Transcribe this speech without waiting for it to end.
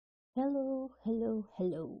Hello, hello,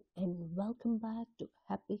 hello, and welcome back to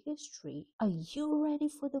Happy History. Are you ready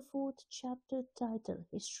for the fourth chapter titled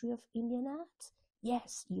History of Indian Arts?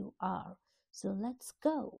 Yes, you are. So let's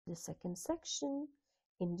go. The second section,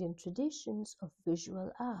 Indian Traditions of Visual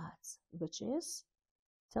Arts, which is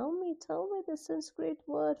tell me the Sanskrit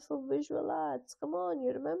word for visual arts. Come on,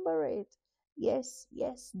 you remember it. Yes,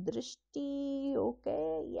 drishti,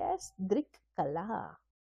 okay, yes, drik kala.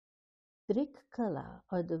 Kala,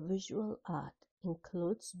 or the visual art,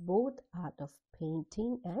 includes both art of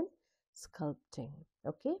painting and sculpting.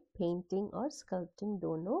 Okay, painting और sculpting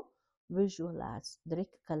दोनों visual arts दृक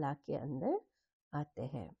कला के अंदर आते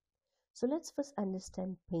हैं. So let's first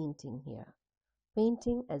understand painting here.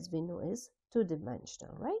 Painting, as we know, is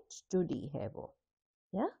two-dimensional, right? 2D है वो.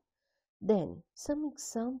 Yeah. Then, some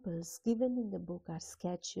examples given in the book are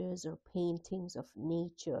sketches or paintings of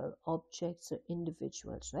nature, objects, or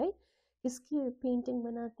individuals, right? इसकी painting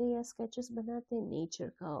बनाते हैं या sketches बनाते हैं nature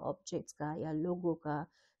का, objects का या logo का.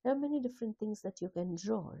 There are many different things that you can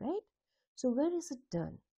draw, right? So where is it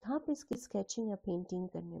done? कहाँ पे इसकी sketching या painting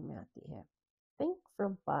करने में आती है? Think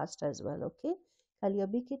from past as well, okay? खाली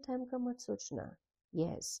अभी के time का मत सोचना.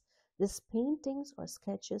 Yes. These paintings or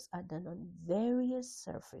sketches are done on various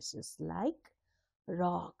surfaces like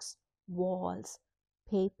rocks, walls,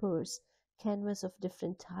 papers, canvas of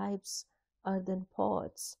different types, earthen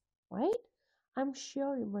pots, right? I'm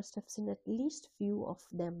sure you must have seen at least few of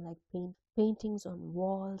them like paintings on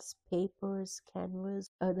walls, papers, canvas,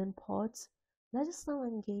 earthen pots. Let us now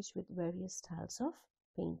engage with various styles of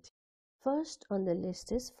painting. First on the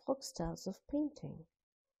list is folk styles of painting.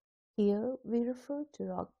 Here we refer to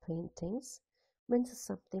rock paintings, means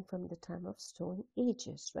something from the time of stone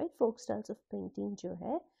ages, right? Folk styles of painting जो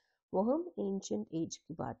है वो हम ancient age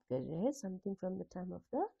की बात कर रहे हैं, something from the time of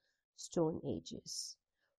the stone ages.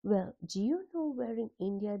 Well, do you know where in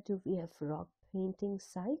India do we have rock painting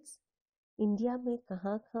sites? India में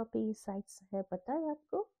कहाँ कहाँ पे ये sites है पता है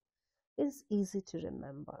आपको? It's easy to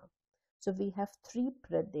remember. So we have three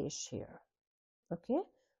Pradesh here. Okay,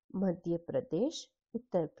 Madhya Pradesh,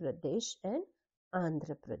 Uttar Pradesh and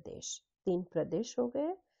Andhra Pradesh. तीन प्रदेश हो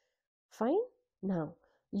गए. Fine. Now,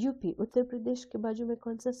 UP, Uttar Pradesh के बाजू में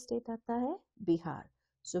कौन सा state आता है? Bihar.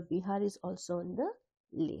 So Bihar is also on the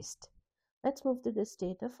list. Let's move to the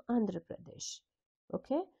state of Andhra Pradesh.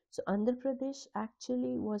 Okay, so Andhra Pradesh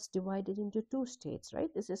actually was divided into two states, right?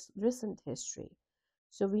 This is recent history.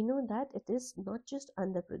 So we know that it is not just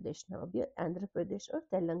Andhra Pradesh now, अभी आंध्र प्रदेश और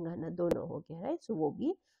तेलंगाना दोनों हो गया है, so वो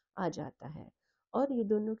भी आ जाता है. और ये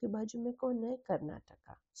दोनों के बाजू में कौन है?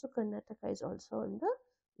 Karnataka. So Karnataka is also on the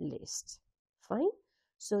list. Fine.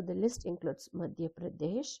 So the list includes Madhya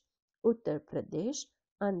Pradesh, Uttar Pradesh,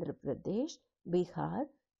 Andhra Pradesh, Bihar,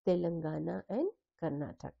 Telangana and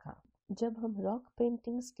Karnataka. जब हम रॉक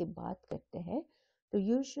पेंटिंग्स की बात करते हैं तो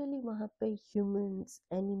यूजुअली वहाँ पे ह्यूमंस,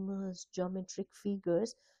 एनिमल्स, ज्योमेट्रिक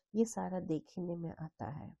फिगर्स ये सारा देखने में आता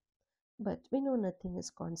है. But we know nothing is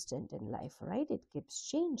constant in life, right? It keeps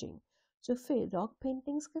changing. सो फिर रॉक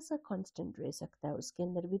पेंटिंग्स कैसा कांस्टेंट रह सकता है? उसके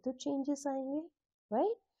अंदर भी तो चेंजेस आएंगे,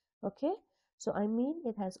 right? Okay, so I mean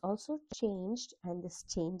it has also changed and this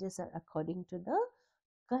changes are according to the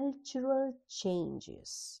cultural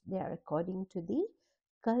changes. They are according to the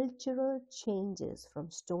cultural changes from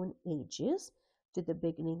stone ages to the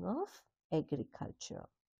beginning of agriculture.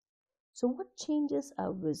 So what changes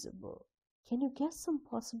are visible? Can you guess some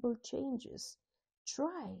possible changes?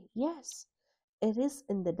 Try. Yes, it is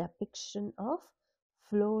in the depiction of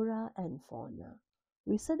flora and fauna.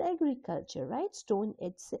 We said agriculture, right? Stone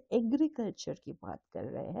age से agriculture की बात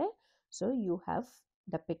कर रहे हैं. So you have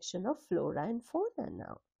depiction of flora and fauna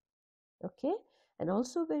now. Okay, and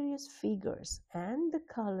also various figures and the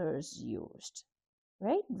colors used,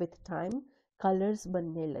 right? With time colors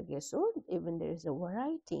बनने लगे, so even there is a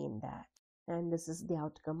variety in that, and this is the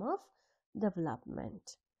outcome of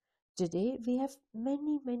development. Today we have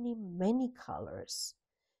many colors.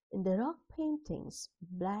 In the rock paintings,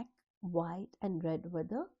 black, white and red were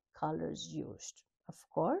the colors used. Of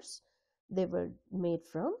course, they were made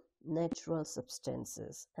from natural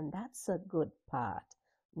substances, and that's a good part.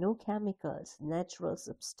 No chemicals, natural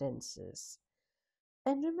substances.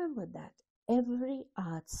 And remember that every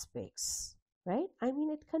art speaks, right? I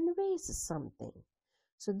mean, it conveys something.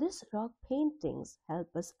 So these rock paintings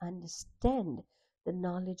help us understand the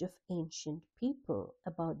knowledge of ancient people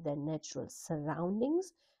about their natural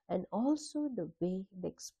surroundings and also the way they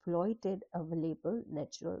exploited available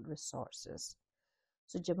natural resources.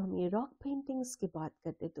 So जब हम ये rock paintings की बात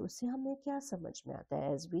करते हैं तो उससे हमें क्या समझ में आता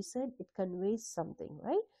है? As we said, it conveys something,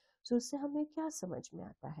 right? So उससे हमें क्या समझ में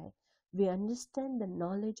आता है? We understand the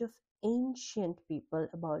knowledge of ancient people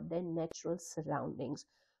about their natural surroundings.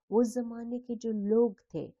 उस जमाने के जो लोग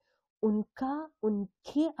थे उनका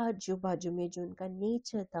उनके आजू बाजू में जो उनका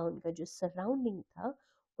नेचर था, उनका जो सराउंडिंग था,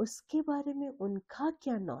 उसके बारे में उनका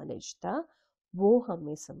क्या नॉलेज था, वो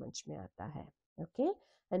हमें समझ में आता है. Okay,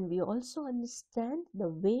 and we also understand the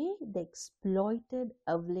way they exploited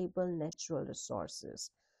available natural resources.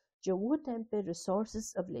 जो वो टाइम पे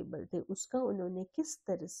रिसोर्सेज अवेलेबल थे उसका उन्होंने किस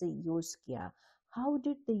तरह से यूज किया. How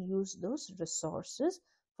did they use those resources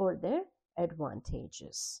for their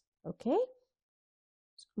advantages. Okay,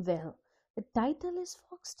 well, the title is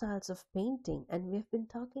Folk Styles of Painting, and we have been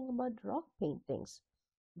talking about rock paintings.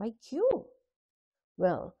 By Q.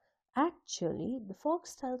 Well, actually, the folk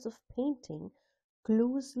styles of painting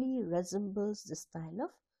closely resembles the style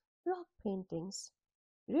of rock paintings.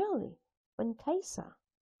 Really? When kaisa?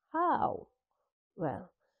 How?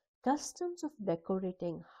 Well, customs of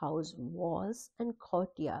decorating house walls and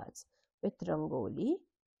courtyards with rangoli,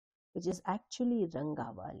 which is actually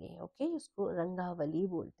Rangavali. Okay, इसको रंगावली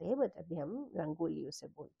बोलते हैं, but अभी हम रंगोली उसे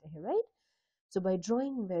बोलते हैं, right? So by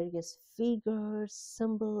drawing various figures,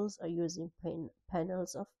 symbols, or using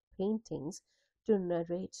panels of paintings to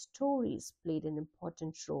narrate stories played an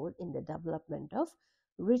important role in the development of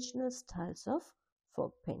regional styles of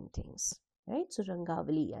folk paintings. Right? So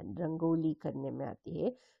Rangavali या रंगोली करने में आती है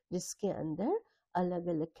जिसके अंदर अलग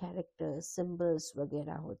अलग कैरेक्टर्स, सिंबल्स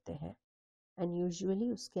वगैरह होते हैं. एंड यूजुअली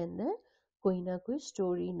उसके अंदर कोई ना कोई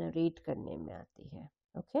स्टोरी नरेट करने में आती है.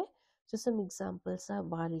 Okay, so some examples are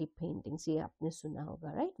Warli paintings, ये आपने सुना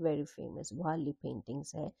होगा, राइट? वेरी फेमस वारली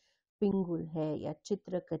पेंटिंग्स है, पिंगुल है या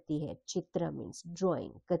चित्रकथी है. चित्र मीन्स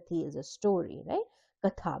ड्राइंग, कथी इज अ स्टोरी, राइट?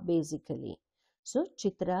 कथा basically. So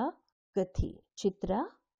Chitrakathi,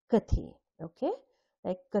 Chitrakathi. Okay,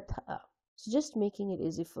 like katha. So just making it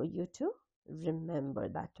easy for you to remember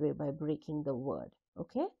that way by breaking the word.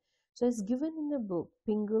 Okay, so it's given in the book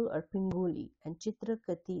Pingul or Pinguli, and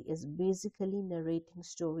Chitrakati is basically narrating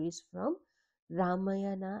stories from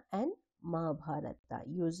Ramayana and Mahabharata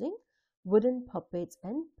using wooden puppets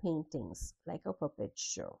and paintings like a puppet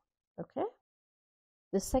show. Okay,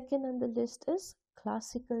 the second on the list is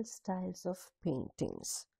classical styles of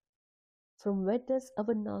paintings. From where does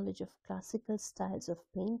our knowledge of classical styles of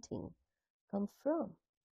painting come from?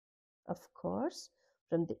 Of course,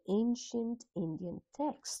 from the ancient Indian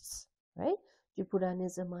texts, right? जो पुराने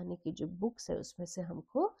ज़माने की जो books है उसमें से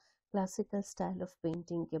हमको classical style of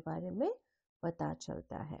painting के बारे में पता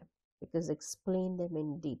चलता है. Because explain them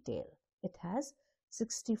in detail. It has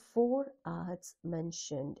 64 arts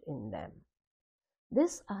mentioned in them.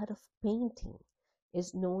 This art of painting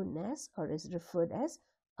is known as or is referred as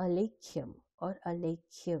Alekyam or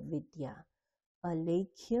Alekya Vidya.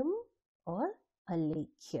 Alekyam or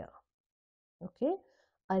Alekya. Okay,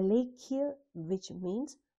 Alekya, which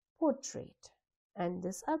means portrait, and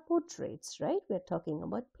these are portraits, right? We are talking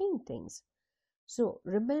about paintings. So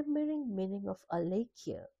remembering meaning of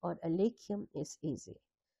Alekya or Alekyam is easy.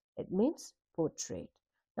 It means portrait.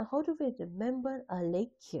 Now how do we remember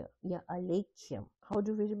Alekya? Yeah, Alekyam. How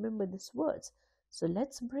do we remember these words? So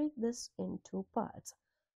let's break this in two parts.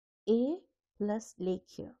 A plus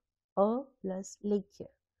Lekya, A plus Lekya.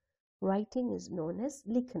 Writing is known as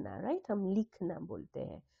लिखना, right? हम लिखना बोलते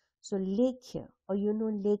हैं. So लेख्य, or you know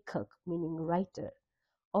लेखक meaning writer,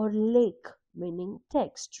 or लेख meaning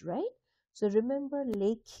text, right? So remember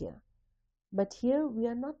लेख्य. But here we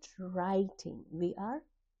are not writing, we are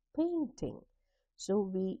painting. So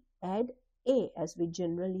we add A as we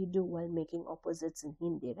generally do while making opposites in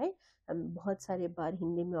Hindi, right? हम बहुत सारे बार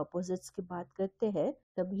हिंदी में opposites की बात करते हैं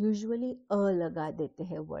तब usually अ लगा देते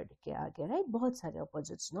हैं word के आगे, right? बहुत सारे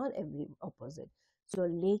opposites, not every opposite. So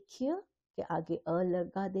लेख्य के आगे अ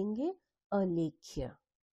लगा देंगे, अलेख्य.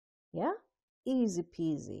 Yeah, easy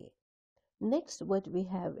peasy. Next, what we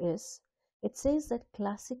have is, it says that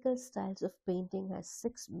classical styles of painting has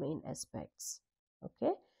 6 main aspects.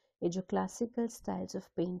 Okay, ये जो classical styles of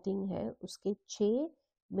painting है उसके 6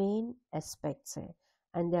 main aspects हैं,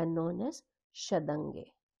 and they are known as shadange.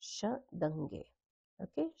 Shadange.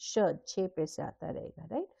 Okay, shad 6 पे से आता रहेगा,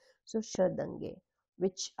 right? So shadange,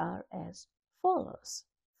 which are as follows.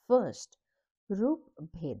 First, रूप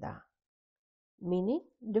भेदा, meaning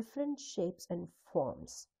different shapes and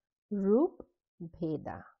forms. Roop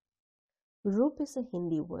Bheda. Roop is a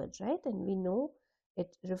Hindi word, right? And we know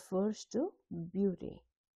it refers to beauty,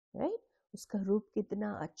 right? Uska roop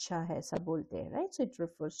kitna acha hai, ऐसा बोलते हैं, right? So it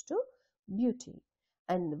refers to beauty.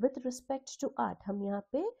 And with respect to art, हम यहाँ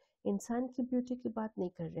पे इंसान की beauty की बात नहीं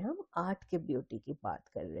कर रहे, हम आर्ट के ब्यूटी की बात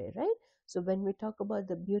कर रहे हैं, right? So when we talk about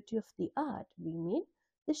the beauty of the art, we mean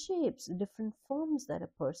the shapes, different forms that a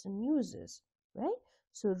person uses, right?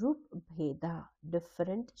 So रूप भेदा,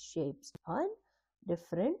 different shapes and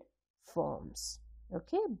different forms.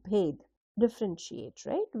 Okay, भेद, differentiate,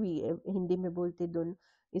 right? We Hindi में बोलते दोनों,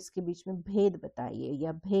 इसके बीच में भेद बताइए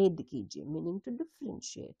या भेद कीजिए, meaning to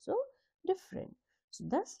differentiate. So different. So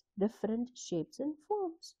thus different shapes and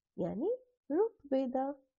forms. यानी रूप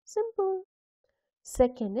भेदा. Simple.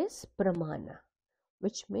 Second is pramana,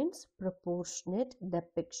 which means proportionate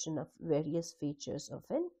depiction of various features of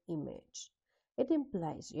an image. It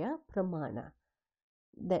implies, yeah, pramana,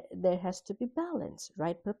 that there has to be balance,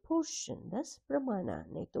 right proportion. Thus pramana.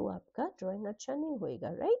 नहीं तो आपका drawing अच्छा नहीं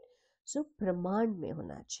होएगा, right? So प्रमाण में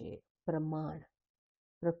होना चाहिए, प्रमाण,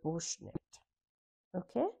 proportionate.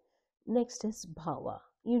 Okay. Next is bhava.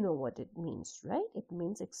 You know what it means, right? It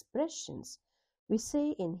means expressions. We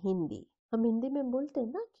say in Hindi, हम हिंदी में बोलते हैं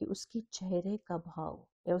ना कि उसके चेहरे का भाव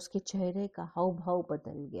या उसके चेहरे का हाव भाव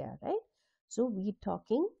बदल गया, right? So we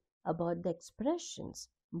talking about the expressions,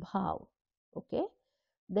 भाव. Okay.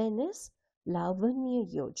 Then is लावण्य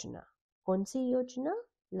योजना. कौन सी योजना?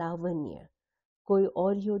 लावण्य. कोई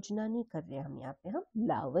और योजना नहीं कर रहे हम यहाँ पे, हम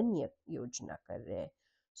लावण्य योजना कर रहे हैं.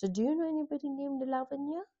 So do you know anybody named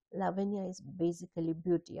Lavanya? Lavanya is basically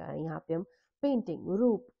beauty. यहाँ पे हम painting,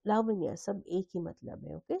 रूप, लावण्य सब एक ही मतलब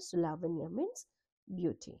है. Okay, so Lavanya means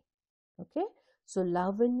beauty. Okay, so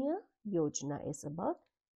Lavanya Yojana is about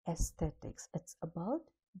aesthetics. It's about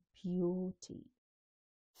beauty.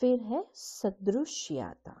 फिर है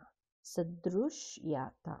सदृश्यता.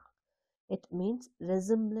 सदृश्यता. It means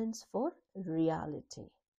resemblance for reality.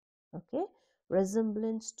 Okay,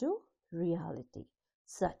 resemblance to reality.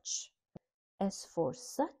 Such. S for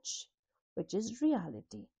such, which is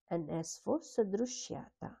reality, and S for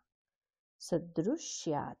sadrushyata.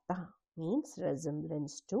 Sadrushyata means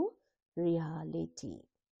resemblance to reality.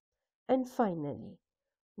 And finally,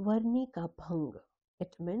 varnika bhang.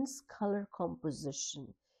 It means color composition.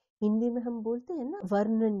 Hindi में हम बोलते हैं ना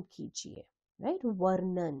वर्णन कीजिए, right?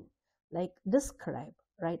 वर्णन, like describe,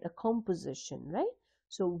 right? A composition, right?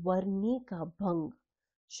 So varnika bhang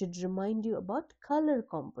should remind you about color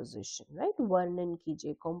composition, right? वर्णन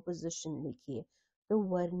कीजिए, composition लिखिए. तो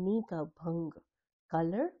वर्णी का भंग,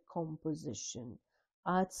 color composition.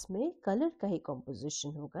 आर्ट्स में कलर का ही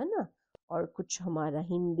composition होगा ना, और कुछ हमारा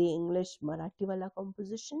हिंदी इंग्लिश मराठी वाला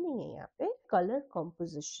composition नहीं है, यहाँ पे color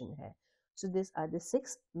composition है. So these are the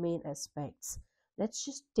 6 main aspects. Let's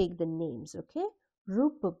just take the names, okay?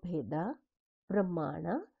 रूप भेदा, प्रमाण,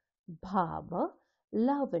 भाव,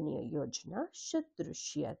 लावण्य योजना,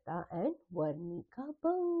 सदृश्यता and वर्णिका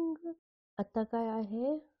भंग. आता क्या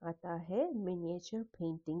है? आता है miniature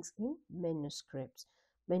paintings in manuscripts.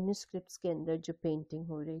 Manuscripts के अंदर जो painting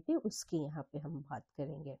हो रही थी उसकी यहाँ पे हम बात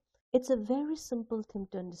करेंगे. It's a very simple thing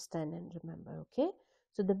to understand and remember, okay?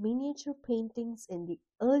 So the miniature paintings in the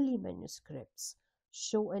early manuscripts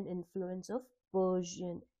show an influence of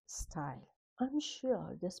Persian style. I'm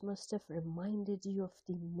sure this must have reminded you of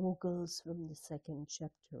the Mughals from the second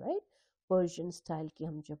chapter, right? Persian style की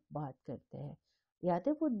हम जब बात करते हैं, याद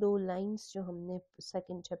है वो 2 lines जो हमने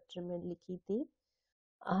second chapter में लिखी थी?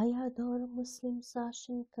 आया दौर मुस्लिम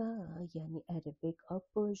शासन का, यानी Arabic और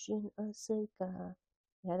Persian असर का.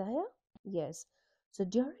 याद आया? Yes. So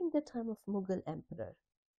during the time of Mughal emperor,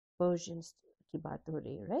 Persians की बात हो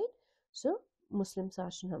रही है, right? So मुस्लिम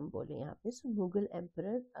शासन हम बोले यहाँ पे. So मुगल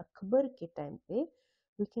emperor अकबर के टाइम पे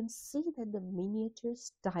we can see that the miniature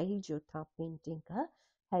style जो था painting का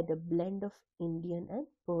had a blend of Indian and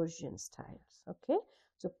Persian styles. Okay,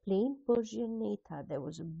 so plain Persian नहीं था, there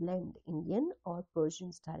was a blend, Indian और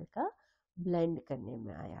Persian style का blend करने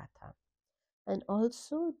में आया था. And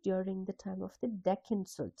also during the time of the Deccan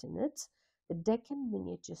Sultanates, the Deccan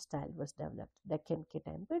miniature style was developed. Deccan के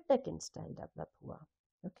time पे Deccan style develop हुआ.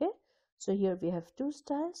 Okay, so here we have 2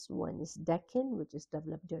 styles. One is Deccan, which is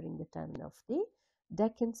developed during the time of the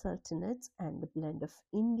Deccan Sultanates, and the blend of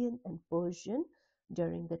Indian and Persian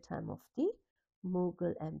during the time of the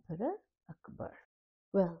Mughal Emperor Akbar.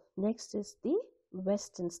 Well, next is the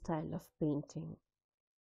Western style of painting.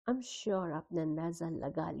 I'm sure आपने अंदाजा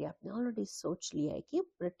लगा लिया, आपने already सोच लिया है कि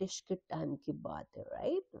British के टाइम की बात है,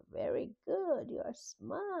 right? Very good, you are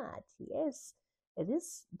smart. Yes, it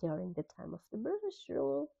is during the time of the British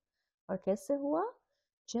rule. और कैसे हुआ?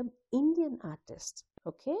 जब Indian artists,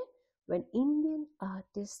 okay, when Indian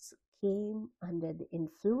artists came under the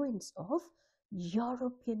influence of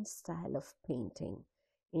European style of painting.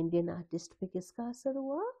 Indian artist पे किसका असर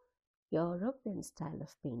हुआ? European style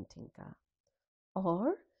of painting का.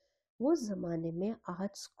 और वो ज़माने में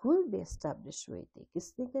आर्ट स्कूल भी एस्टैब्लिश हुई थी.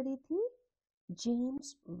 किसने करी थी?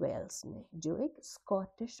 जेम्स वेल्स ने, जो एक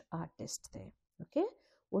स्कॉटिश आर्टिस्ट थे. ओके,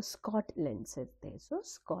 वो स्कॉटलैंड से थे, सो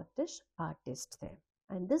स्कॉटिश आर्टिस्ट थे.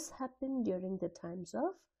 And this happened during the times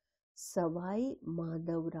of Savai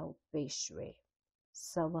Madhavrao Peshwe.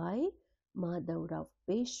 Savai Madhavrao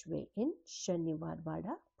Peshwe in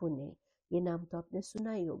Shaniwarwada, Pune. ये नाम तो आपने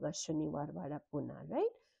सुना ही होगा, शनिवारवाड़ा पुणे,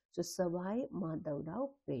 राइट? सो सवाई माधवराव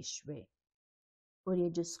पेशवे। और ये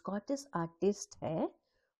जो स्कॉटिश आर्टिस्ट है,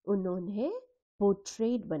 उन्होंने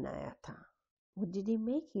पोर्ट्रेट बनाया था। What did he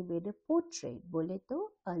make? He made a portrait. बोले तो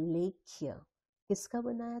अलेख्य। किसका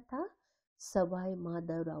बनाया था? सवाई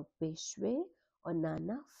माधवराव पेशवे और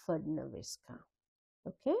नाना फडणवीस का।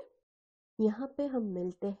 ओके, यहाँ पे हम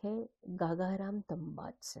मिलते हैं गागाराम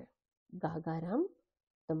तंबाट से। गागाराम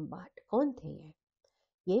तंबाट कौन थे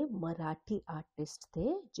ये मराठी आर्टिस्ट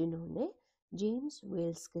थे जिन्होंने जेम्स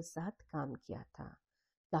वेल्स के साथ काम किया था।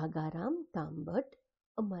 गागाराम तांबट,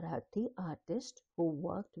 a Marathi artist who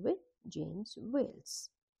worked with James Wales.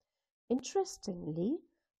 Interestingly,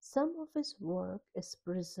 some of his work is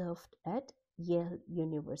preserved at Yale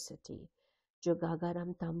University. जो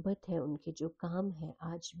गागाराम तांबट है, उनके जो काम है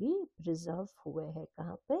आज भी प्रिजर्व हुए हैं।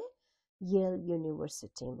 कहाँ पे? येल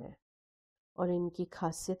यूनिवर्सिटी में। और इनकी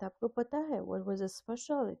खासियत आपको पता है? What was his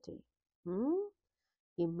specialty?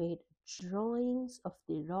 He made drawings of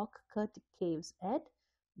the rock-cut caves at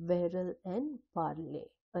Werrell and Parley.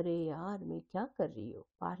 अरे यार, मैं क्या कर रही हूँ?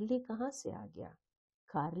 पार्ले कहाँ से आ गया?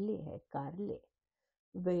 कारले है, कारले।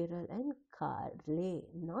 Werrell and Carle,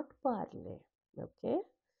 not Parley. Okay?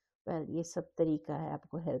 Well, ये सब तरीका है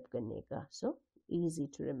आपको हेल्प करने का. So, easy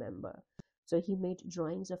to remember. So, he made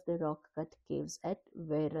drawings of the rock-cut caves at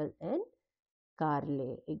Werrell and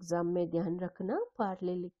कारले। एग्जाम में ध्यान रखना,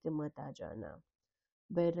 पार्ले लिख के मत आ जाना।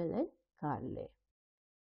 बेरल एंड कारले।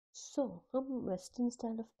 सो हम वेस्टर्न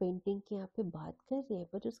स्टाइल ऑफ पेंटिंग की यहाँ पे बात कर रहे हैं,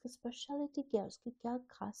 बट उसकी स्पेशलिटी क्या है, उसकी क्या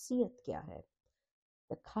खासियत क्या है?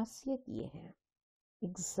 तो खासियत ये है,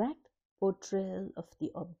 exact portrayal of the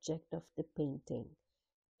object of the painting.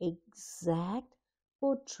 Exact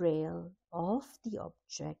portrayal of the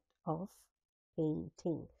object of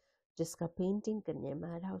painting. जिसका पेंटिंग करने में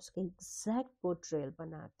आ रहा है उसका एग्जैक्ट पोर्ट्रेयल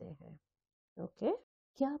बनाते हैं। ओके,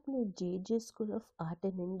 क्या आपने जे school of art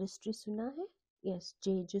and industry सुना है? Yes,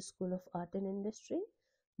 J school of art and industry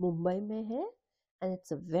Mumbai में है, and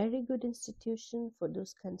it's a very good institution for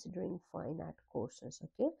those considering fine art courses.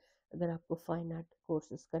 Okay, अगर आपको फाइन आर्ट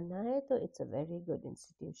कोर्सेज करना है तो it's a very good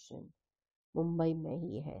institution, Mumbai में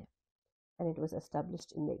ही है, and it was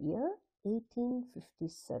established in the year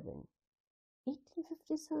 1857।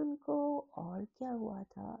 1857 को और क्या हुआ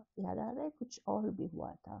था याद आ रहा है? कुछ और भी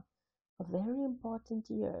हुआ था, a very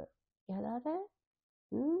important year, याद आ रहा है?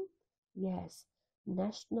 Yes,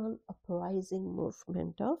 National Uprising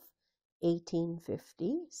Movement of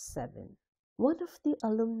 1857. One of the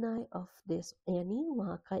alumni of this, यानी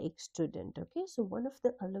वहाँ का एक student, okay, so one of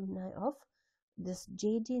the alumni of this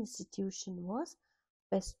JD institution was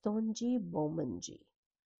Pestonji Bowmanji.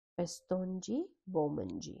 Pestonji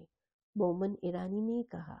Bowmanji. Boman Irani ने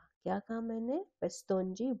कहा, क्या कहा मैंने?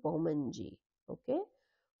 पेस्तोनजी Bomanji. Okay,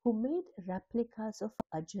 who made replicas of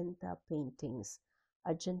Ajanta paintings.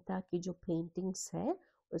 Ajanta की जो पेंटिंग्स है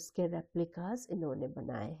उसके रेप्लिकास इन्होंने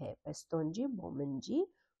बनाए हैं। पेस्तोनजी Bomanji,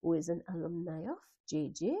 who is an alumni of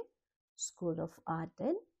J school of art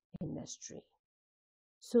and industry.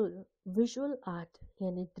 So visual art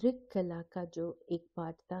यानी दृक कला का जो एक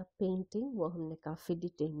पार्ट था पेंटिंग, वो हमने काफ़ी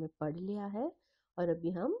डिटेल में पढ़ लिया है, और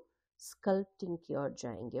अभी हम स्कल्पटिंग की ओर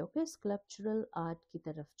जाएंगे। ओके, स्कल्पचरल आर्ट की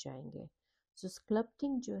तरफ जाएंगे। सो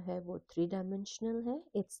स्कल्पटिंग जो है वो 3 डायमेंशनल है,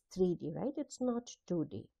 it's 3D, right? It's not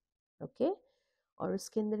 2D। Okay, और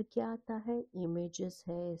उसके अंदर क्या आता है? इमेजेस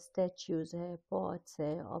है, स्टैच्यूज है, पॉट्स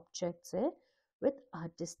है, ऑब्जेक्ट्स है with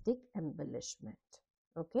artistic embellishment.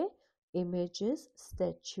 Okay, images,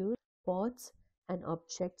 statues, pots and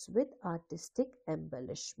objects with artistic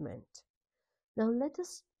embellishment. Now let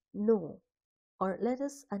us know, or let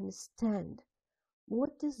us understand,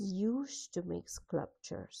 what is used to make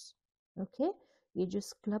sculptures. Okay, ये जो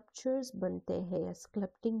sculptures बनते हैं या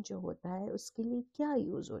sculpting जो होता है उसके लिए क्या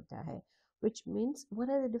use होता है, which means what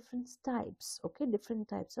are the different types. Okay, different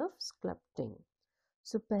types of sculpting.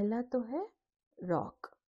 So पहला तो है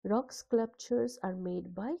rock. Rock sculptures are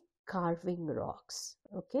made by carving rocks.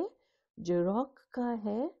 Okay, जो rock का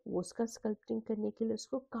है वो उसका sculpting करने के लिए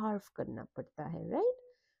उसको carve करना पड़ता है, right?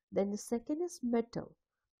 Then the second is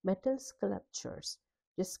metal sculptures,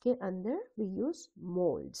 जिसके अंदर we use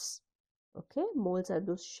molds. Okay, molds are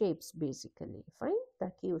those shapes basically, fine,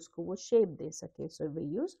 ताकि उसको वो shape दे सके, so we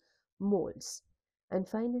use molds. And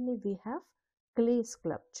finally we have clay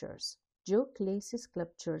sculptures, जो clay से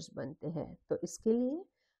sculptures बनते हैं। तो इसके लिए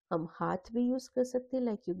हम हाथ भी यूज कर सकते हैं,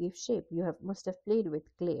 like you give shape, you have must have played with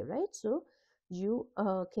clay, right? So You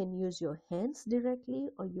can use your hands directly,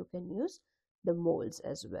 or you can use the molds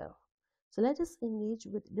as well. So let us engage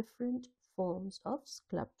with different forms of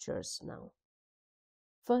sculptures now.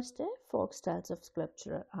 First है फोक styles of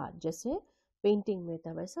sculptural art, जैसे painting में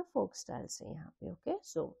था वैसा फोक styles है यहाँ पे. Okay,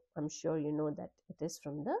 so I am sure you know that it is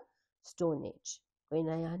from the stone age. कोई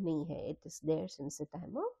नया नहीं है, it is there since the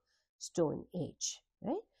time of stone age,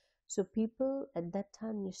 right? So people at that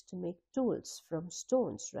time used to make tools from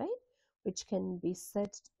stones, right? Which can be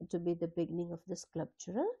said to be the beginning of the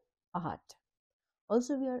sculptural art.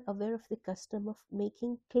 Also, we are aware of the custom of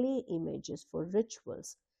making clay images for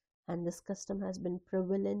rituals, and this custom has been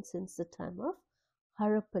prevalent since the time of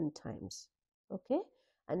Harappan times. Okay,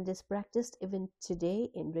 and it is practiced even today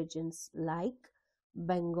in regions like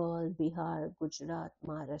Bengal, Bihar, Gujarat,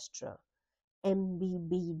 Maharashtra.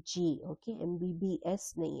 MBBG, okay, MBBS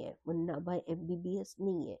नहीं है, मुन्ना भाई MBBS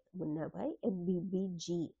नहीं है, मुन्ना भाई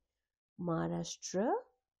MBBG, Maharashtra,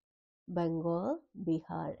 Bengal,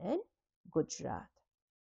 Bihar and Gujarat.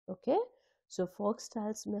 Okay, so folk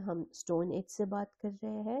styles में हम stone age से बात कर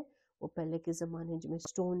रहे हैं. वो पहले के ज़माने में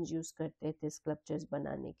स्टोन यूज़ करते थे स्कल्पचर्स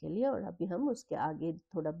बनाने के लिए, और अभी हम उसके आगे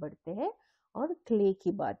थोड़ा बढ़ते हैं और क्ले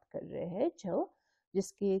की बात कर रहे हैं, जो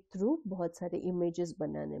जिसके थ्रू बहुत सारे इमेजेस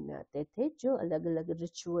बनाने में आते थे, जो अलग अलग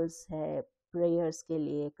रिचुअल्स है, प्रेयर्स के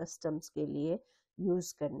लिए, कस्टम्स के लिए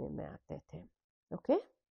यूज़ करने में आते थे. Okay,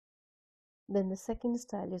 then the second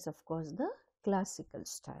style is of course the classical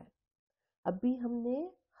style. अभी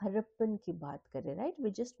हमने Harappan की बात करें, right? We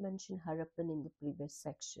just mentioned Harappan in the previous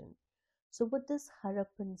section. So what does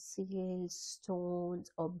Harappan seals, stones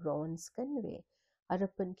or bronze convey?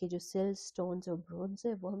 Harappan के जो seals, stones और bronze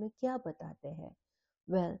है, वो हमें क्या बताते हैं?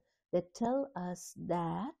 Well, they tell us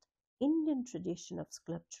that Indian tradition of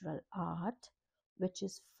sculptural art, which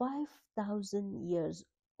is 5,000 years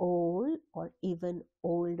old or even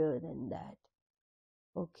older than that.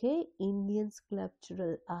 Okay, Indian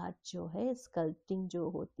sculptural art जो है, स्कल्पटिंग जो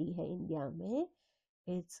होती है इंडिया में,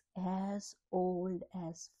 it's as old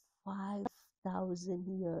age 5,000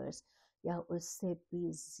 years या उससे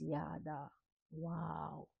भी ज़्यादा.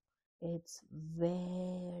 Wow, it's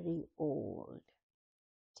very old.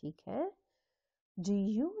 ठीक है. Do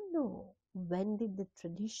you know when did the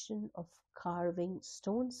tradition of carving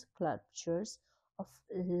stone sculptures of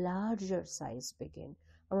larger size begin?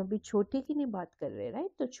 हम अभी छोटे की नहीं बात कर रहे,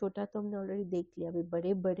 राइट? तो छोटा तो हमने ऑलरेडी देख लिया, अभी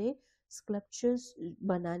बड़े बड़े स्कल्पचर्स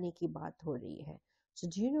बनाने की बात हो रही है. So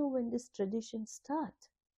do you know when this tradition start?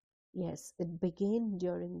 Yes, it began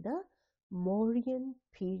during the Mauryan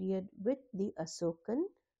period with the Asokan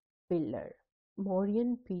pillar.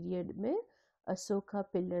 Mauryan period में अशोका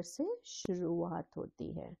पिलर से शुरुआत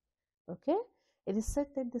होती है. Okay, it is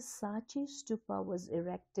said that the Sachi stupa was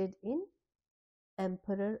erected in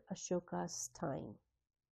Emperor Ashoka's time.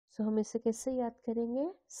 So हम इसे कैसे याद करेंगे?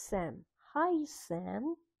 Sam. Hi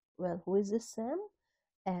Sam. Well, who is this Sam?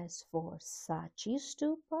 S for Sachi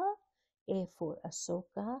stupa, A for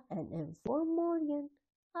Ashoka, and M for Mauryan.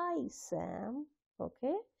 Hi Sam.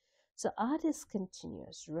 Okay, so art is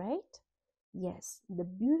continuous, right? Yes, the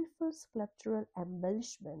beautiful sculptural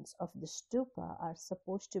embellishments of the stupa are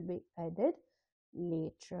supposed to be added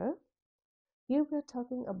later. Here we are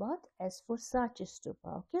talking about as for Sachi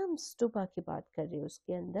stupa. Okay, हम stupa की बात कर रहे हैं,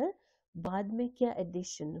 उसके अंदर बाद में क्या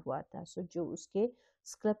एडिशन हुआ था. So जो उसके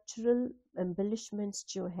sculptural embellishments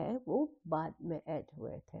जो है वो बाद में ऐड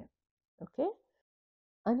हुए थे. Okay,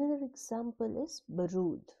 another example is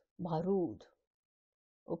Barood. Barood.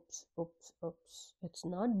 Oops, oops, oops. It's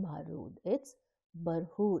not Barood. It's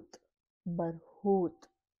Barhoot. Barhoot.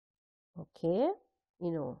 Okay?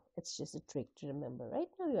 You know, it's just a trick to remember. Right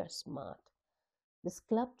now you are smart. The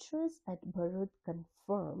sculptures at Barhoot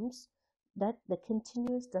confirms that the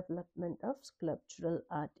continuous development of sculptural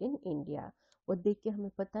art in India. वो देख के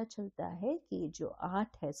हमें पता चलता है कि जो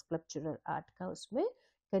art है स्कल्पचरल आर्ट का, उसमें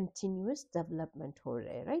continuous development हो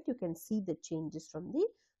रहा है. Right? You can see the changes from the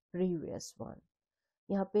previous one.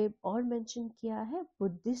 यहाँ पे और मेंशन किया है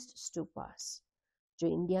बुद्धिस्ट स्टूपास, जो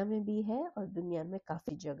इंडिया में भी है और दुनिया में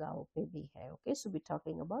काफ़ी जगहों पे भी है. Okay, so we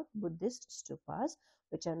talking about Buddhist stupas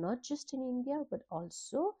which are not just in India but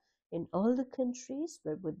also in all the countries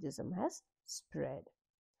where Buddhism has spread.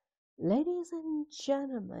 Ladies and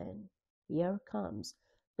gentlemen, here comes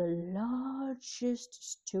the largest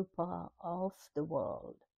stupa of the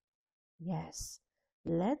world. Yes,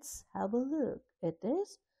 let's have a look. It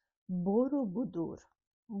is Borobudur.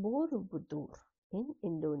 Borobudur in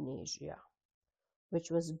Indonesia,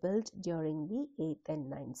 which was built during the 8th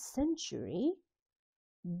and 9th century.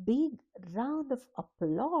 Big round of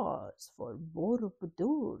applause for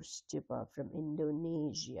Borobudur stupa from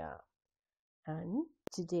Indonesia. And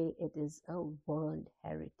Today it is a World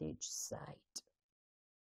Heritage Site.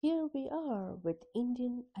 Here we are with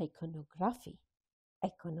Indian iconography.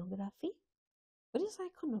 Iconography? What is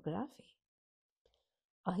iconography?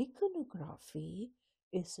 Iconography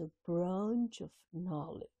is a branch of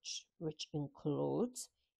knowledge which includes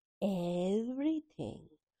everything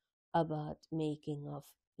about making of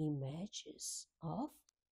images of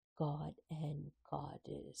God and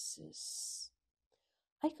goddesses.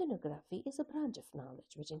 Iconography is a branch of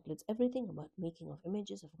knowledge which includes everything about making of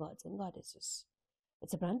images of gods and goddesses.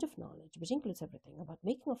 It's a branch of knowledge which includes everything about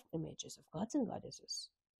making of images of gods and goddesses.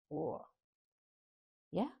 Oh,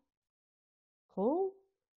 yeah, cool.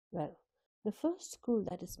 Well, the first school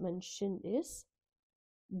that is mentioned is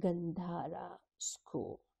Gandhara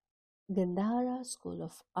School. Gandhara School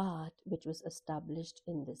of Art, which was established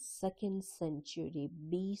in the 2nd century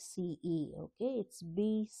BCE. Okay, it's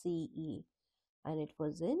BCE, and it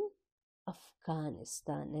was in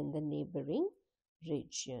Afghanistan and the neighboring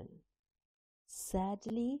region.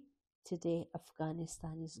 Sadly, today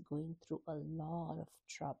Afghanistan is going through a lot of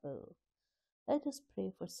trouble. Let us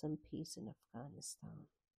pray for some peace in Afghanistan.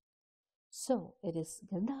 So, it is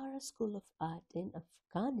Gandhara School of Art in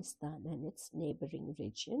Afghanistan and its neighboring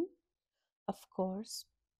region. Of course,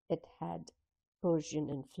 it had Persian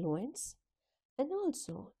influence and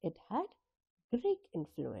also it had Greek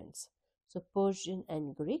influence. So, Persian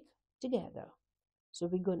and Greek together. So,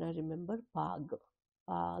 we're gonna remember Pag.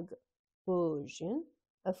 Pag, Persian,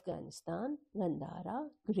 Afghanistan, Gandhara,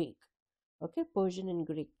 Greek. Okay Persian and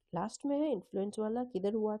Greek last में है influence वाला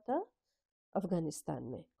किधर हुआ था अफगानिस्तान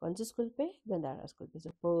में कौन से school पे गंदारा स्कूल पे सो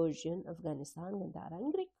Persian Afghanistan Gandhara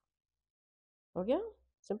and Greek हो गया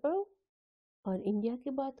सिंपल और इंडिया की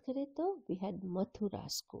बात करें तो we had Mathura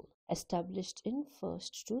school established in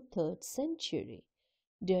 1st to 3rd century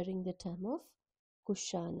during the time of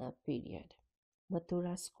Kushana period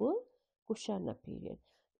Mathura school Kushana period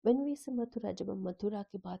When we say Mathura जब हम मथुरा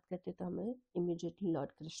की बात करते तो हमें इमीडिएटली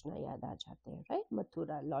लॉर्ड कृष्णा याद आ जाते हैं राइट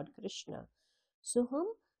मथुरा लॉर्ड कृष्णा सो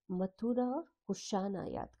हम मथुरा और कुशाना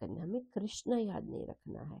याद करना हमें कृष्णा याद नहीं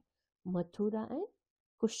रखना है मथुरा एंड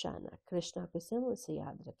कुशाना कृष्णा पे से हम उसे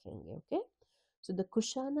याद रखेंगे okay so the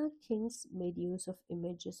Kushana Kings made use of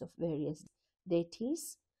images of various deities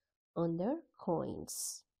on their coins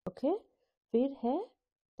okay फिर है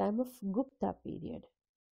time of Gupta period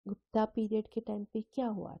Gupta period के टाइम पे क्या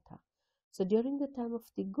हुआ था So during the time of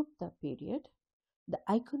the Gupta period, the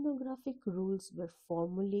iconographic rules were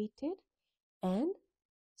formulated and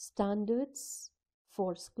standards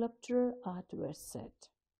for sculptural art were set.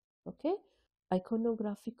 Okay?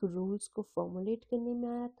 Iconographic rules को formulate करने में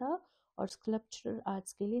आया था और sculptural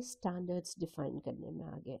arts के लिए standards define करने में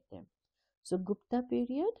आ गए थे. So Gupta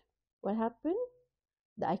period, what happened?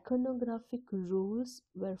 The iconographic rules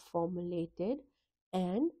were formulated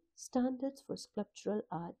and standards for sculptural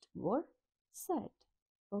art were set.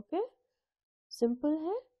 Okay? Simple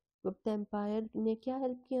है. Gupta Empire ने क्या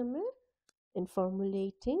help किया हमें? In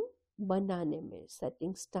formulating, बनाने में,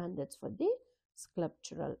 setting standards for the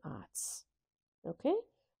sculptural arts. Okay?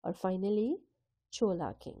 Or finally,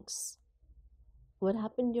 Chola kings. What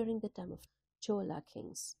happened during the time of Chola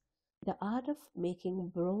kings? The art of making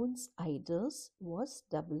bronze idols was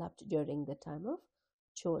developed during the time of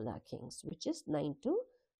Chola kings, which is 9th to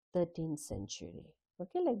 13th century.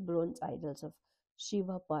 Okay, like bronze idols of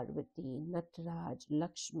Shiva, Parvati, Nataraj,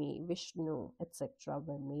 Lakshmi, Vishnu, etc.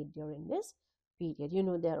 were made during this period. You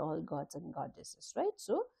know, they're all gods and goddesses, right?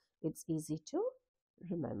 So it's easy to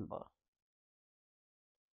remember.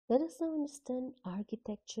 Let us now understand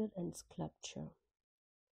architecture and sculpture.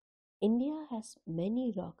 India has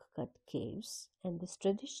many rock-cut caves, and this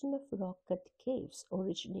tradition of rock-cut caves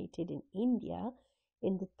originated in India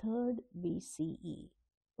in the 3rd BCE.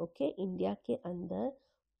 Okay, India के अंदर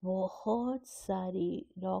बहुत सारी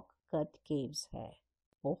rock-cut caves है,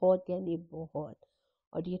 बहुत यानी बहुत.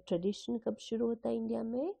 और ये tradition कब शुरू होता है इंडिया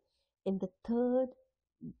में? In the 3rd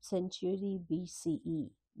century BCE.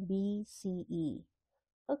 BCE.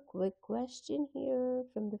 A quick question here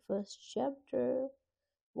from the first chapter.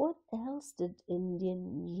 What else did Indian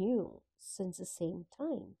knew since the same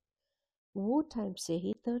time? वो टाइम से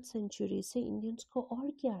ही 3rd century से इंडियंस को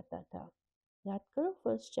और क्या आता था याद करो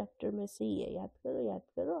फर्स्ट चैप्टर में से ही है याद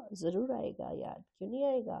करो ज़रूर आएगा याद क्यों नहीं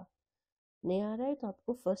आएगा नहीं आ रहा है तो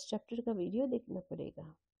आपको फर्स्ट चैप्टर का वीडियो देखना पड़ेगा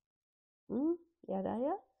याद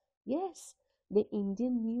आया yes the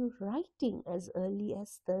Indian knew writing as early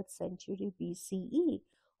as 3rd century BCE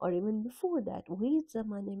or even before that वही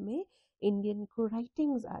ज़माने में इंडियन को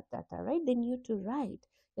राइटिंग्स आता था right they knew to right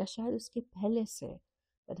या शायद उसके पहले से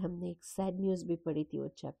बट हमने एक सैड न्यूज़ भी पढ़ी थी वो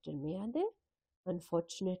चैप्टर में याद है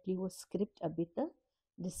अनफॉर्चुनेटली वो स्क्रिप्ट अभी तक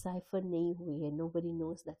decipher नहीं हुई है. Nobody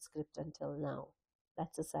knows that script until now.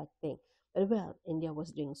 That's a sad thing. But well, India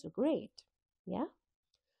was doing so great. Yeah.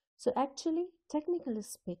 So actually, technically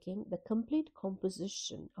speaking, the complete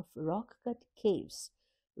composition of rock-cut caves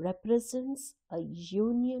represents a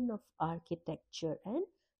union of architecture and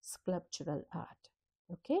sculptural art.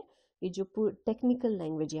 Okay? ये जो technical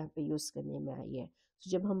language यहाँ पे use करने में आई है. तो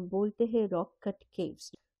जब हम बोलते हैं रॉक कट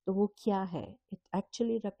केव्स, तो वो क्या है? It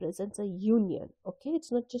actually represents a union. Okay,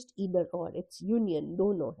 it's not just either और, इट्स यूनियन.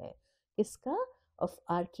 दोनों है. किसका? of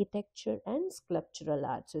architecture and sculptural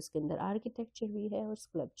art. So इसके अंदर architecture भी है और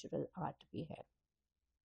sculptural art भी है.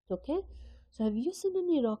 Okay? So have you seen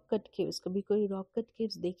any rock cut caves? कभी कोई rock cut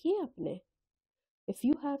caves देखी है आपने? If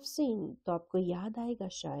you have seen, तो आपको याद आएगा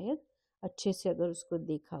शायद, अच्छे से अगर उसको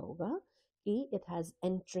देखा होगा, कि it has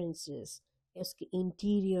entrances, इसके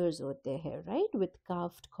इंटीरियर्स होते हैं, right, with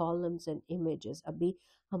carved columns and images. अभी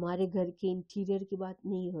हमारे घर के इंटीरियर की बात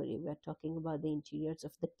नहीं हो रही, we are talking about the interiors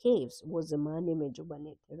of the caves, वो ज़माने में जो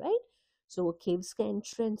बने थे, राइट. सो वो केव्स का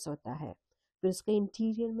एंट्रेंस होता है, फिर उसके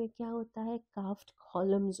इंटीरियर में क्या होता है? कार्व्ड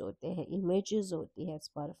कॉलम्स होते हैं, इमेजेस होती है as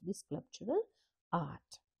part of the sculptural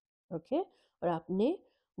art. Okay. और आपने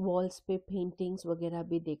वॉल्स पे पेंटिंग्स वगैरह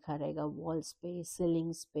भी देखा रहेगा, वॉल्स पे,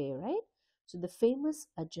 सीलिंग्स पे, right. So the famous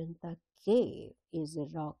Ajanta cave is a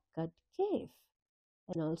rock cut cave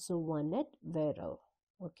and also one at Veral.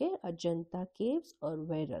 Okay, Ajanta caves और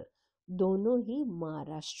Veral दोनों ही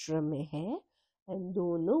महाराष्ट्र में है and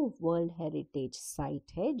दोनों वर्ल्ड हेरिटेज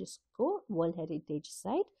साइट है, जिसको वर्ल्ड हेरिटेज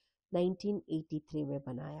साइट 1983 में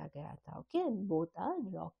बनाया गया था. Okay, and both are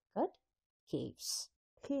rock cut caves.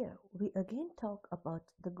 Here we again talk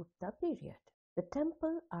about the Gupta period. The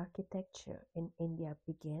temple architecture in India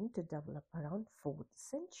began to develop around 4th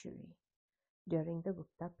century during the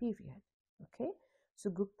Gupta period. Okay,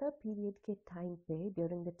 so Gupta period के time पे,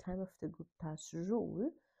 during the time of the Gupta's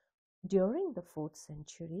rule, during the 4th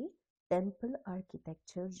century, temple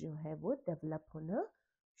architecture जो है वो develop होना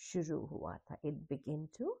शुरू हुआ था. It began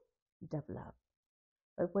to develop.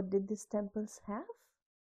 But what did these temples have?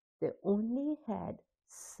 They only had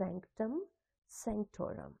sanctum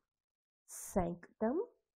sanctorum. Sanctum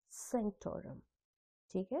सैंक्टोरम.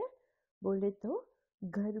 ठीक है, बोले तो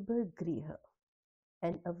गर्भगृह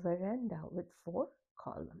and a veranda with 4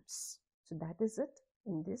 columns. So that is it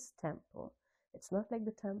in this temple. It's not like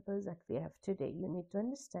the temples that we have today. You need to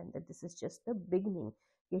understand that this is just the beginning.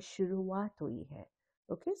 ये शुरुआत हुई है.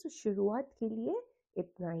 Okay, so शुरुआत के लिए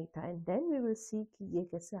इतना ही था, and then we will see कि ये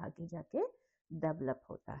कैसे आगे जाके develop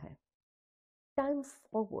होता है. टाइम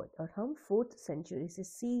फॉरवर्ड, और हम 4th century से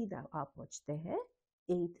सीधा आप पहुंचते हैं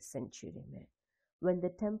 8th century में, when the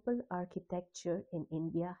temple architecture in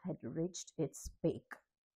India had reached its peak.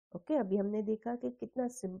 Okay, अभी हमने देखा कि कितना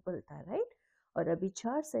सिंपल था, राइट. और अभी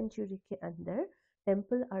 4 century के अंदर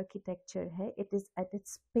temple architecture है, it is at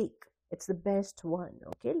its peak, it's the best one.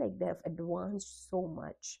 Okay, like they have advanced so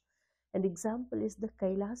much. An example is the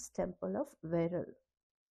Kailas temple of Veral.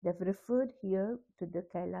 They've referred here to the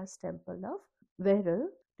Kailas temple of Veral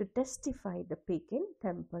to testify the peak in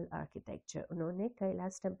temple architecture. उन्होंने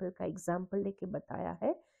Kailash temple का example लेके बताया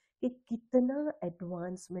है कि कितना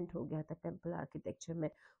advancement हो गया था टेम्पल आर्किटेक्चर में.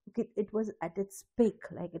 It was at its peak,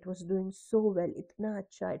 like it was doing so well. इतना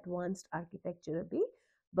अच्छा एडवांस्ड आर्किटेक्चर अभी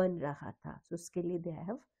बन रहा था. सो उसके लिए they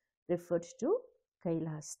have referred to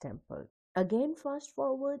Kailash temple. Again fast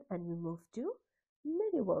forward and we move to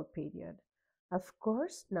medieval period. Of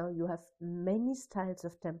course, now you have many styles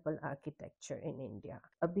of temple architecture in India.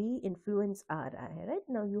 अभी influence आ रहा है,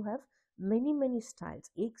 right? Now you have many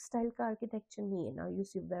styles. एक style का architecture नहीं है. Now you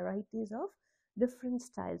see varieties of different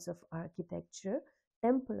styles of architecture,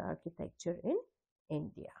 temple architecture in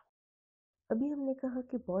India. अभी हमने कहा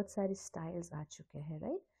कि बहुत सारे styles आ चुके हैं,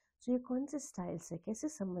 right? So ये कौन से styles है, कैसे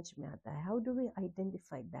समझ में आता है? How do we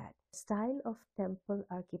identify that? Style of temple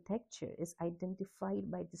architecture is identified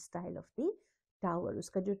by the style of the tower.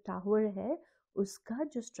 उसका जो टावर है, उसका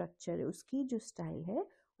जो स्ट्रक्चर है, उसकी जो स्टाइल है,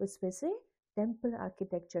 उसमें से टेम्पल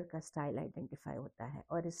आर्किटेक्चर का स्टाइल आइडेंटिफाई होता है.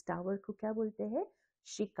 और इस टावर को क्या बोलते हैं?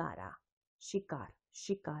 शिकारा. शिकार,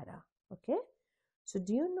 shikara. Okay, so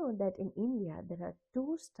do you know that in India there are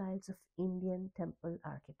 2 styles of Indian temple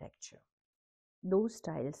architecture. Those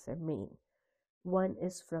styles are main. One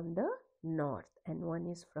is from the north and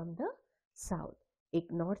one is from the south.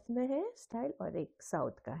 एक north में है style और एक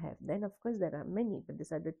south का है. Then of course there are many, but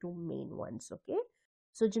this are the 2 main once. Okay,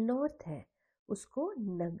 सो जो north है उसको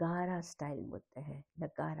नगारा स्टाइल बोलते हैं.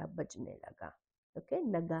 नगारा बजने लगा. ओके,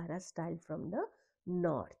 नगारा style from the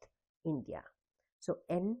north India. So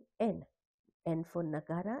N for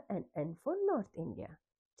नगारा and N for north India.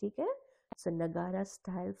 ठीक है, सो नगारा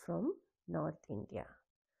स्टाइल फ्रॉम नॉर्थ इंडिया.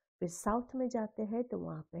 फिर साउथ में जाते हैं तो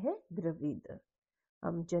वहाँ पे है द्रविड़.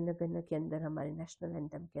 हम जनगण के अंदर हमारे नेशनल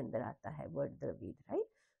एंथम के अंदर आता है word Dravid, right?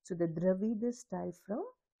 So the Dravid style from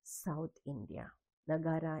south India,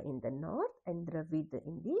 नगारा in the north and Dravid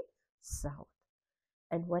in the south.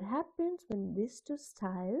 And what happens when these two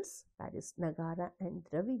styles, that is Nagara and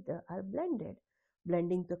Dravida, are blended?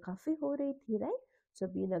 Blending तो काफी हो रही थी, right? So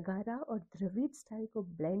अभी नगारा और Dravid style को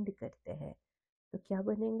blend करते हैं तो क्या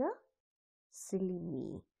बनेगा? Silly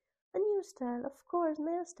me. A new style, of course,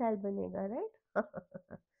 नया स्टाइल बनेगा, right?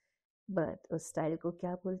 But उस स्टाइल को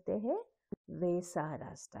क्या बोलते हैं?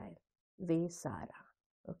 Vesara style. Vesara.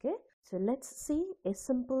 Okay? So let's see a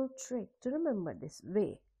simple trick to remember this.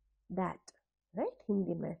 Ve, that. Right?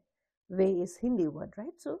 Hindi में वे is Hindi word,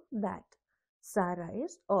 right? So that. Sara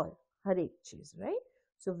is all, हर एक चीज, right?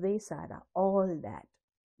 So वे सारा, all that.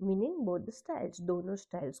 Meaning both the styles, दोनों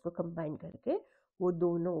styles को combine करके वो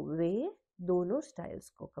दोनों वे दोनों styles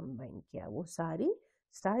को combine किया, वो सारी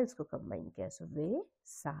styles को combine किया. So वे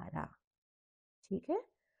सारा. ठीक है.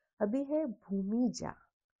 अभी है भूमिजा.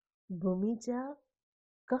 भूमिजा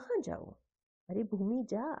कहाँ जाओ? अरे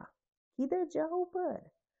भूमिजा किधर जाओ ऊपर?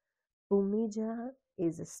 Bhumija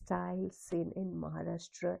is a style seen in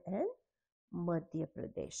Maharashtra and Madhya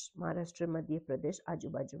Pradesh. Maharashtra, Madhya Pradesh,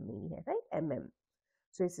 आजू-बाजू में ही है, right? MM.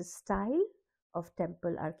 So it's a style of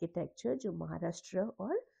temple architecture जो महाराष्ट्र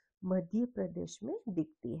और मध्य प्रदेश में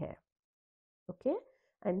दिखती है. Okay?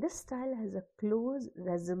 And this style has a close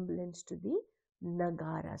resemblance to the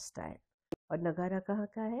Nagara style. और नगारा कहाँ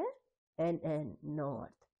का है? NN,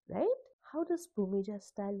 North, right? How does Bhumija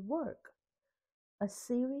style work? A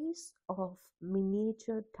series of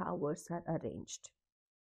miniature towers are arranged.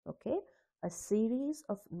 Okay? A series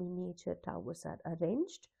of miniature towers are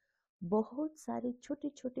arranged. बहुत सारे छोटे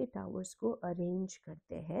छोटे towers को arrange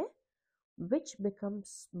करते हैं which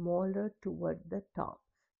becomes smaller toward the top.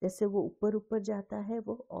 जैसे वो ऊपर ऊपर जाता है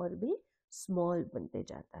वो और भी small बनते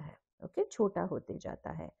जाता है. Okay? छोटा होते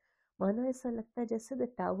जाता है. मानो ऐसा लगता है जैसे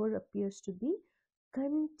the tower appears to be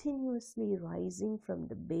continuously rising from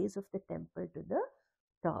the base of the temple to the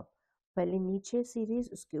top. पहले नीचे सीरीज,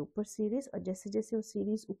 उसके ऊपर सीरीज, और जैसे जैसे वो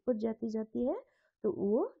सीरीज ऊपर जाती जाती है तो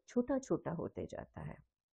वो छोटा छोटा होते जाता है.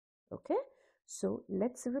 Okay? So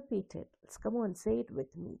let's repeat it. Let's come on, say it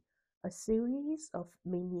with me. A series of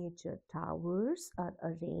miniature towers are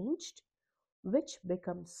arranged which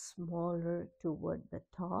become smaller toward the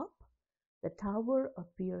top. The tower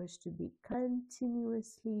appears to be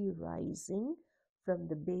continuously rising from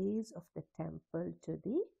the base of the temple to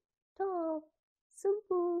the top.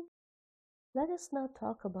 Simple. Let us now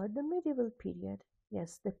talk about the medieval period.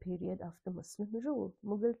 Yes, the period of the Muslim rule.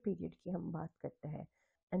 Mughal period की हम बात करते हैं.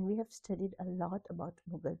 And we have studied a lot about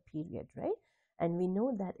Mughal period, right? And we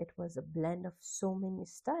know that it was a blend of so many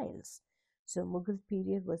styles. So Mughal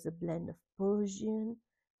period was a blend of Persian,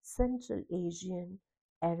 Central Asian,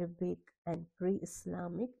 Arabic, and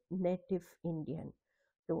pre-Islamic native Indian.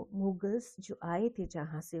 तो Mughals जो आए थे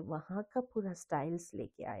जहाँ से वहाँ का पूरा styles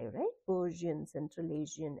लेके आए, right? Persian, central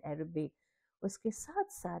Asian, Arabic. उसके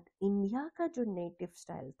साथ साथ इंडिया का जो नेटिव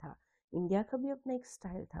स्टाइल था, इंडिया का भी अपना एक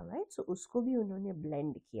स्टाइल था, राइट? सो उसको भी उन्होंने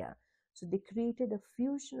ब्लेंड किया. सो they created a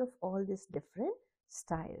fusion of all this different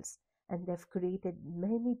styles and they've created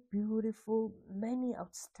many beautiful, many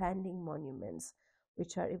outstanding monuments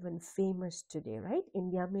which are even famous today, right?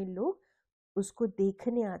 India में लोग उसको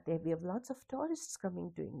देखने आते हैं. We have lots of tourists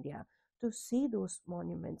coming to India to see those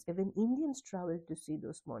monuments. Even Indians travel to see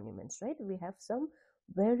those monuments, right? We have some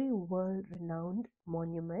very world-renowned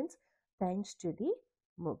monuments thanks to the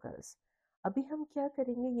Mughals. अभी हम क्या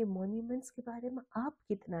करेंगे, ये monuments के बारे में आप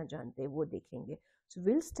कितना जानते हैं वो देखेंगे. So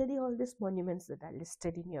we'll study all these monuments that are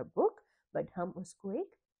listed in your book, but हम उसको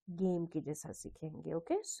एक game के जैसा सीखेंगे.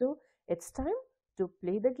 Okay? So it's time to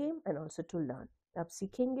play the game and also to learn. आप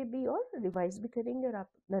सीखेंगे भी और रिवाइज भी करेंगे और आप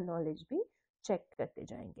अपना नॉलेज भी चेक करते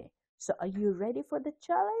जाएंगे. So are you ready for the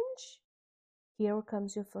challenge? Here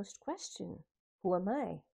comes your first question. Who am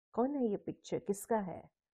I? कौन है ये पिक्चर, किसका है?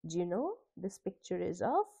 Do you know this picture is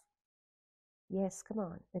of? Yes, come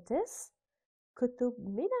on. It is Qutub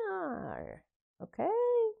Minar. Okay?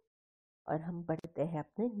 और हम बढ़ते हैं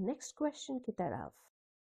अपने next question की तरफ.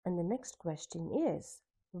 And the next question is,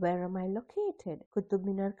 where am I located? Qutub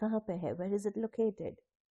Minar kahan pe hai? Where is it located?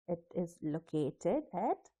 It is located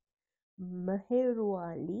at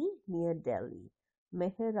Mehrauli near Delhi.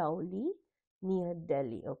 Mehrauli near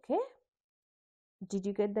Delhi, okay? Did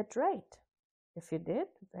you get that right? If you did,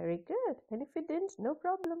 very good. And if you didn't, no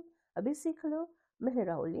problem. Abhi seekh lo.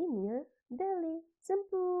 Mehrauli near Delhi.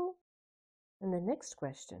 Simple. And the next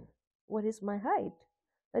question, what is my height?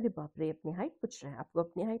 अरे बाप रे, अपनी height पूछ रहे हैं. आपको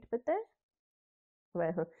अपनी height पता है?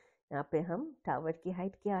 Well, यहाँ पे हम टावर की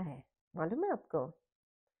हाइट क्या है मालूम है आपको?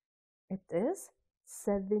 It is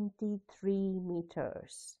 73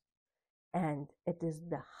 meters and it is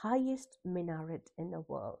the highest minaret in the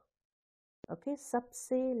world. Okay,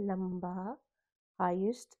 सबसे लंबा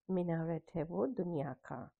highest minaret है वो दुनिया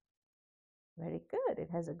का. Very good. It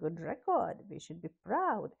has a good record. We should be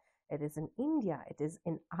proud. It is in India. It is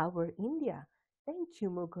in our India. Thank you,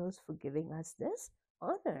 Mughals, for giving us this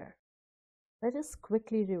honor. Let us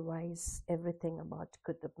quickly revise everything about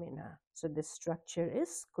Qutub Minar. So this structure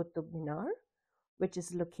is Qutub Minar, which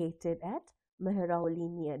is located at Mehrauli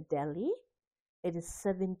near Delhi. It is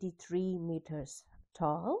 73 meters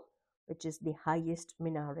tall, which is the highest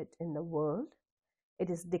minaret in the world.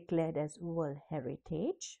 It is declared as World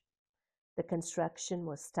Heritage. The construction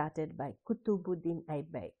was started by Qutubuddin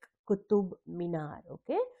Aibak. Qutub Minar,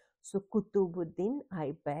 okay? So Qutubuddin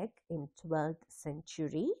Aibak in 12th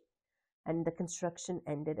century, and the construction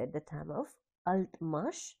ended at the time of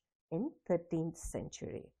Altmash in 13th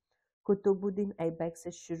century. Qutubuddin Aibak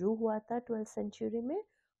से शुरू हुआ था 12th century में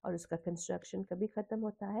और उसका construction कभी खत्म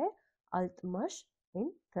होता है Altamash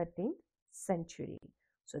in 13th century.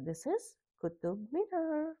 So this is Qutub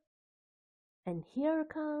Minar. And here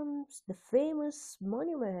comes the famous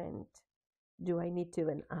monument. Do I need to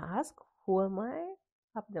even ask who am I?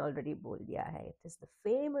 आपने already बोल दिया है. It is the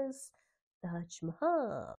famous Taj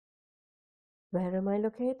Mahal. Where am I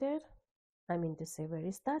located? I mean to say, where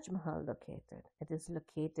is Taj Mahal located? It is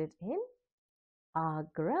located in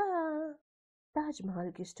Agra. Taj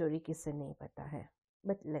Mahal की story किसे नहीं पता है?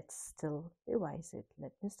 But let's still revise it.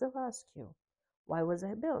 Let me still ask you, why was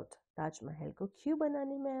I built? Taj Mahal को क्यों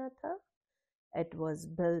बनाने में आया था? It was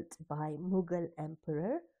built by Mughal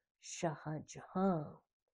Emperor Shah Jahan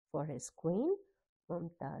for his queen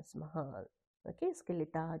Mumtaz Mahal. Okay, इसके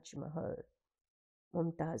लिए Taj Mahal,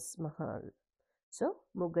 Mumtaz Mahal. So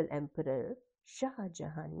Mughal Emperor Shah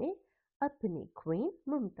Jahan ने अपनी queen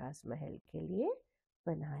Mumtaz Mahal के लिए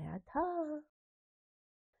बनाया था.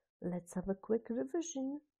 Let's have a quick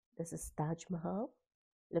revision. This is Taj Mahal,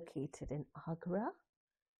 located in Agra,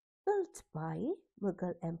 built by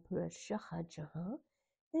Mughal Emperor Shah Jahan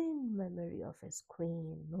in memory of his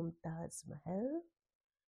queen Mumtaz Mahal.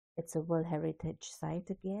 It's a World Heritage Site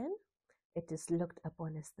again. It is looked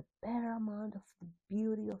upon as the paramount of the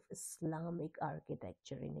beauty of Islamic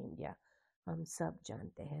architecture in India. हम सब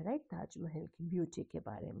जानते हैं, right? Taj Mahal की beauty के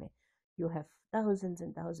बारे में. You have thousands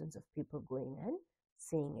and thousands of people going and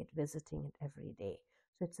seeing it, visiting it every day.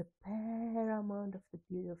 So it's a paramount of the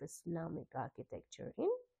beauty of Islamic architecture in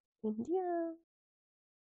India.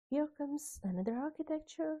 Here comes another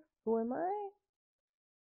architecture. Who am I?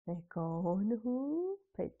 मैं कौन हूँ?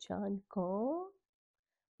 पहचान कौन?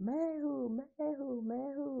 मैं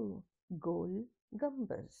हूँ गोल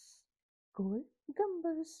गंबज. गोल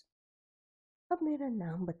गंबज. अब मेरा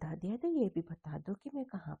नाम बता दिया तो ये भी बता दो कि मैं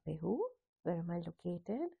कहाँ पे हूँ. Where am I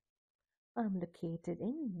located? I'm located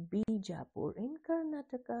in Bijapur in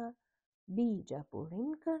Karnataka. Bijapur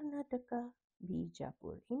in Karnataka.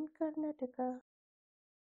 Bijapur in Karnataka.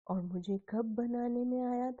 और मुझे कब बनाने में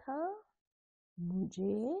आया था?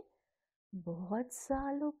 मुझे बहुत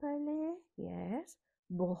सालों पहले. यस,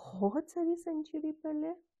 बहुत सारी सेंचुरी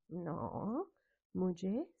पहले. नो,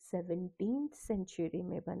 मुझे 17th century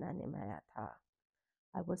में बनाने में आया था.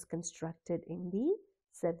 I was constructed in the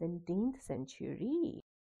 17th century.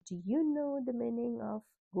 Do you know the meaning of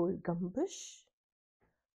goal गंबश?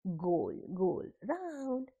 Goal goal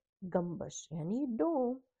round, गंबश यानी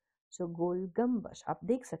डोम. सो गोल गंबश आप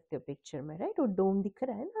देख सकते हो पिक्चर में, राइट? वो डोम दिख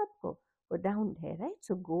रहा है ना आपको, वो राउंड है, राइट?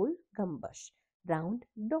 सो गोल गंबश, राउंड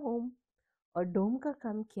डोम. और डोम का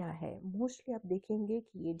काम क्या है? मोस्टली आप देखेंगे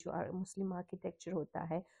कि ये जो मुस्लिम आर्किटेक्चर होता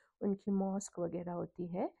है, उनकी मॉस्क वगैरह होती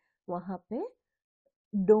है, वहाँ पे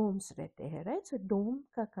डोम्स रहते हैं, राइट? सो डोम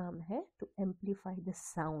का काम है टू एम्पलीफाई द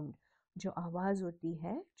साउंड. जो आवाज़ होती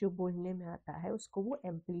है, जो बोलने में आता है, उसको वो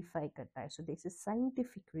एम्पलीफाई करता है. So this is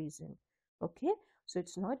scientific reason. Okay, so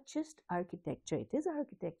it's not just architecture. It is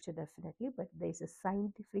architecture definitely, but there is a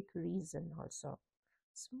scientific reason also.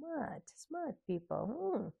 Smart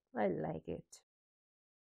people. I like it.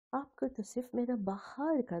 आपको तो सिर्फ मेरा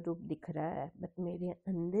बाहर का रूप दिख रहा है, बट मेरे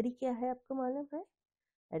अंदर ही क्या है आपको मालूम है?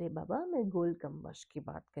 अरे बाबा, मैं गोल गंबश की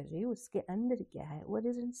बात कर रही हूँ. उसके अंदर क्या है?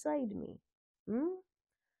 What is inside me?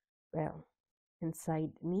 Well,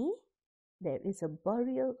 inside me there is a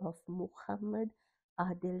burial of Muhammad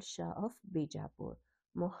Adil Shah of Bijapur.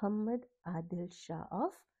 Muhammad Adil Shah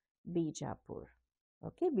of Bijapur.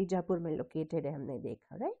 Okay, Bijapur में लोकेटेड है, हमने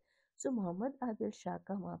देखा, राइट? सो मोहम्मद आदिल शाह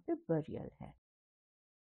का वहाँ पे बरियल है.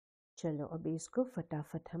 चलो अभी इसको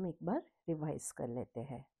फटाफट हम एक बार रिवाइज कर लेते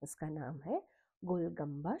हैं. इसका नाम है गोल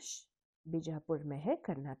गम्बश बीजापुर में है,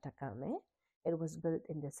 कर्नाटका में. It was built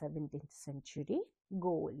in the 17th century.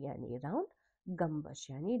 गोल यानी राउंड, गम्बश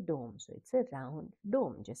यानी डोम. So it's a round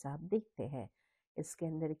dome जैसा आप देखते हैं. इसके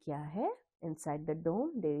अंदर क्या है? Inside the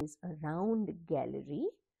dome there is a round gallery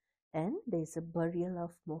and there is a burial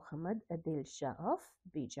of Muhammad Adil Shah of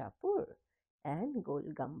Bijapur. And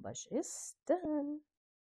goal गम्बश is done.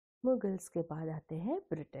 Mughals के बाद आते हैं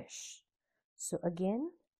British. So again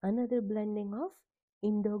another blending of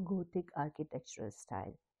Indo-Gothic architectural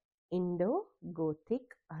style.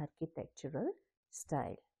 Indo-Gothic architectural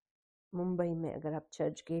style. Mumbai में अगर आप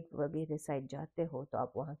church gate वगैरह side जाते हो तो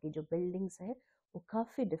आप वहाँ की जो बिल्डिंग्स है वो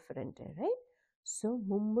काफ़ी डिफरेंट है, right? So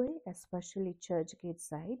Mumbai specially church gate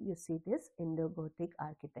side you see this Indo-Gothic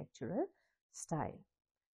architectural style.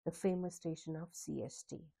 The famous station of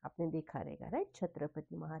CST आपने देखा रहेगा, राइट?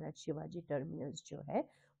 छत्रपति महाराज शिवाजी टर्मिनस जो है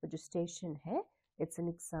वो जो स्टेशन है, it's an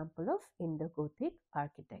example of Indo-Gothic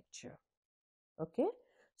architecture. Okay,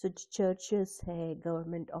 so churches है,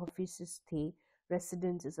 गवर्नमेंट ऑफिसेस थे,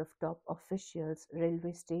 residences of top officials,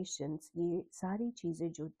 railway stations, ये सारी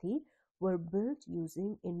चीज़ें जो थी were built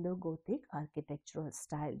using Indo-Gothic architectural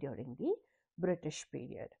style during the British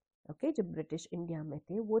period. Okay, जब ब्रिटिश इंडिया में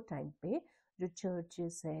थे वो टाइम पे जो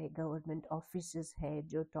चर्चेस है, गवर्नमेंट ऑफिसेस है,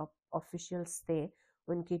 जो टॉप ऑफिशियल्स थे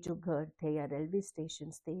उनके जो घर थे या रेलवे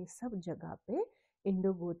स्टेशंस थे, सब जगह पे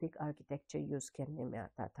Indo-Gothic आर्किटेक्चर यूज करने में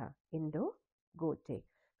आता था. Indo-Gothic.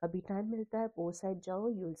 कभी टाइम मिलता है वो साइड जाओ,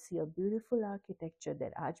 you will see a beautiful architecture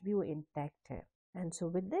there. आज भी वो इंटैक्ट है. And so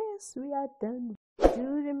with this we are done. Do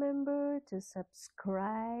remember to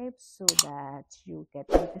subscribe so that you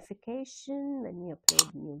get notification when we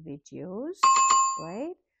upload new videos,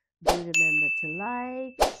 right? Do remember to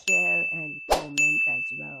like, share and comment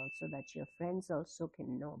as well so that your friends also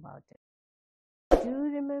can know about it. Do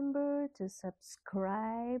remember to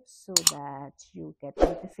subscribe so that you get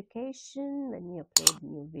notification when we upload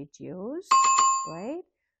new videos, right?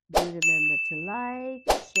 Do remember to like,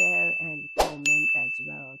 share and comment as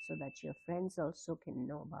well so that your friends also can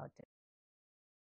know about it.